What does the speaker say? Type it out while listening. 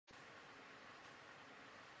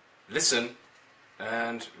Listen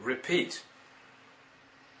and repeat.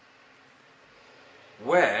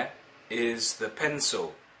 Where is the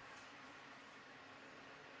pencil?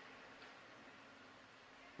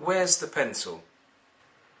 Where's the pencil?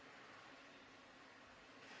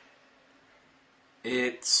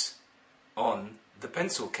 It's on the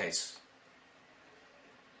pencil case.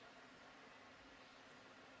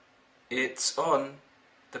 It's on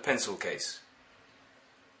the pencil case.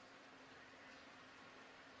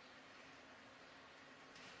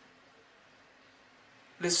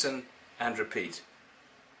 Listen and repeat.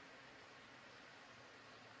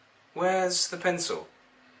 Where's the pencil?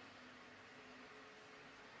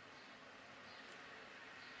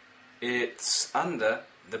 It's under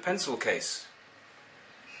the pencil case.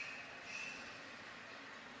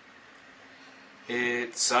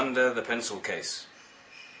 It's under the pencil case.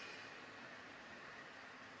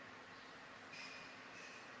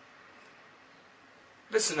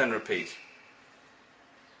 Listen and repeat.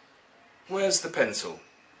 Where's the pencil?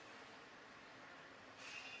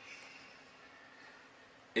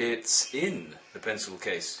 It's in the pencil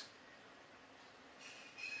case.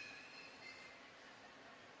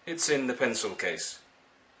 It's in the pencil case.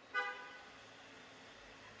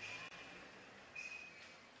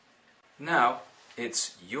 Now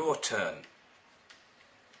it's your turn.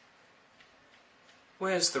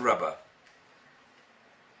 Where's the rubber?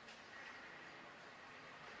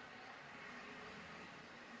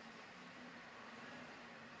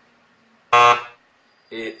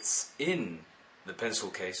 It's in the pencil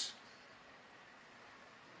case.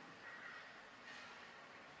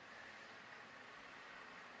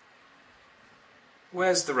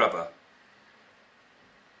 Where's the rubber?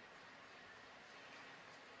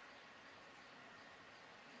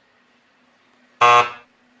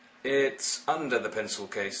 It's under the pencil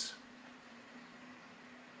case.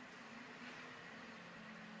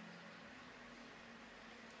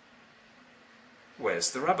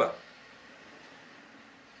 Where's the rubber?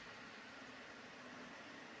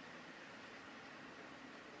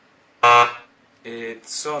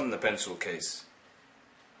 It's on the pencil case.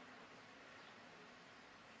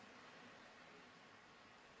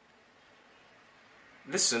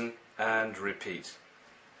 Listen and repeat.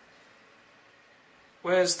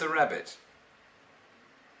 Where's the rabbit?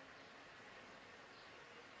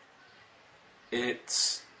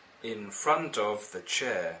 It's in front of the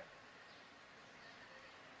chair.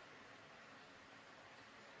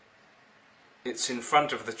 It's in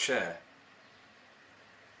front of the chair.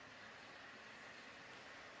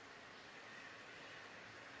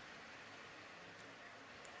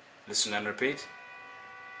 Listen and repeat.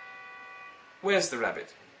 Where's the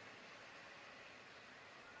rabbit?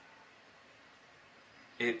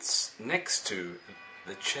 It's next to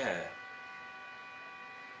the chair.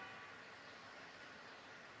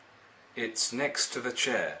 It's next to the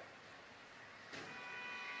chair.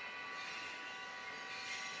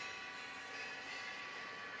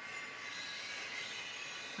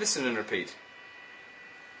 Listen and repeat.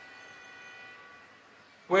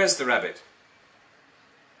 Where's the rabbit?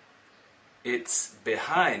 It's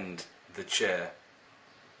behind the chair.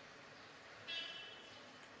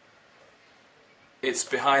 It's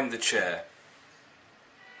behind the chair.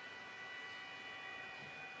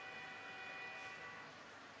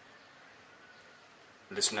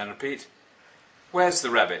 Listen and repeat. Where's the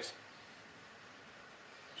rabbit?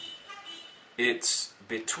 It's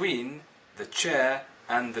between the chair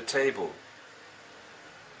and the table.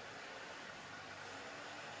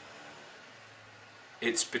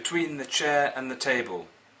 It's between the chair and the table.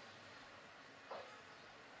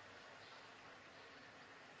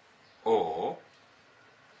 Or,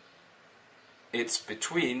 it's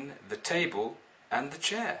between the table and the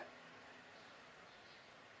chair.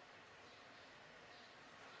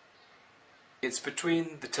 It's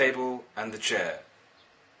between the table and the chair.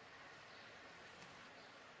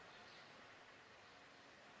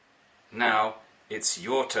 Now it's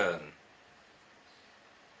your turn.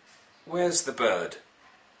 Where's the bird?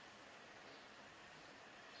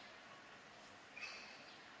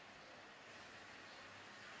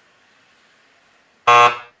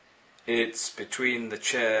 It's between the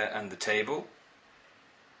chair and the table.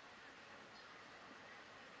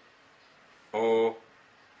 Or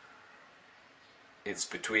it's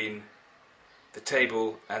between the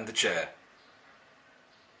table and the chair.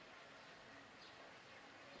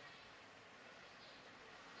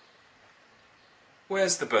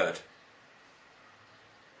 Where's the bird?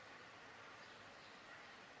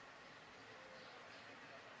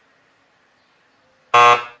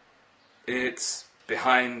 It's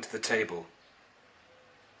behind the table.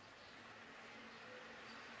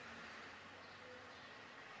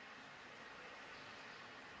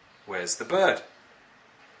 Where's the bird?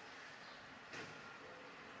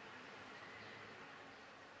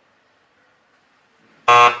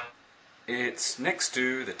 It's next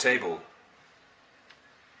to the table.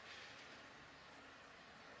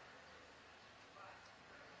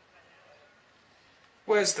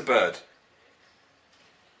 Where's the bird?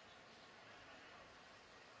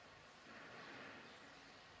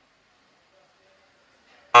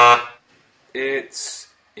 It's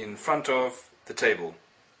in front of the table.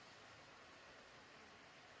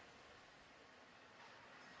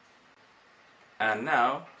 And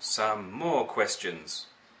now some more questions.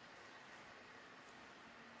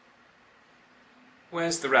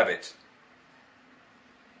 Where's the rabbit?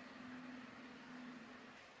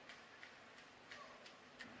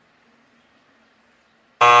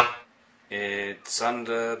 It's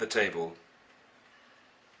under the table.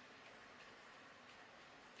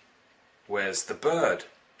 Where's the bird?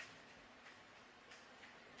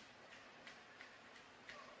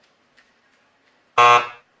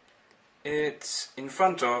 It's in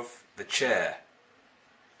front of the chair.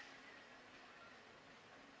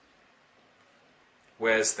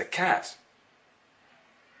 Where's the cat?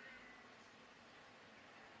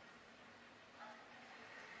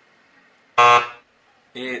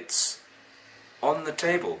 It's on the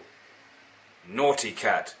table. Naughty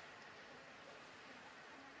cat.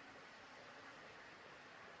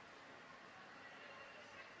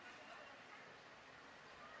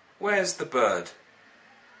 Where's the bird?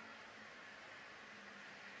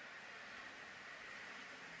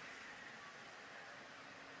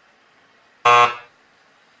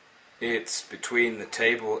 It's between the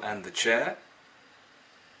table and the chair.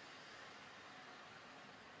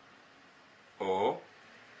 Or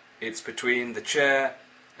it's between the chair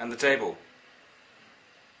and the table.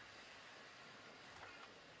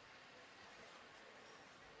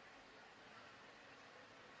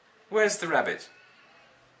 Where's the rabbit?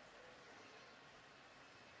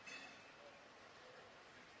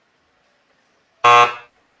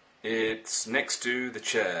 It's next to the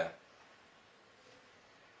chair.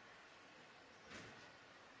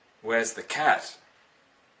 Where's the cat?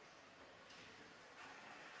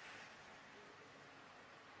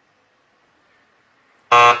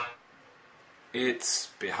 It's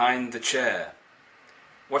behind the chair.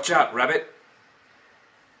 Watch out, rabbit.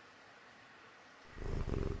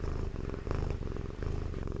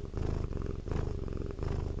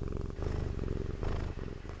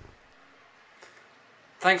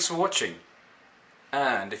 Thanks for watching.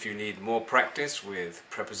 And if you need more practice with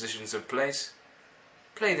prepositions of place,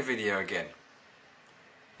 play the video again.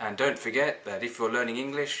 And don't forget that if you're learning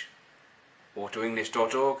English,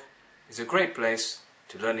 autoenglish.org is a great place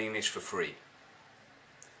to learn English for free.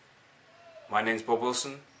 My name's Bob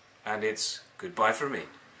Wilson, and it's goodbye from me.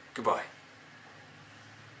 Goodbye.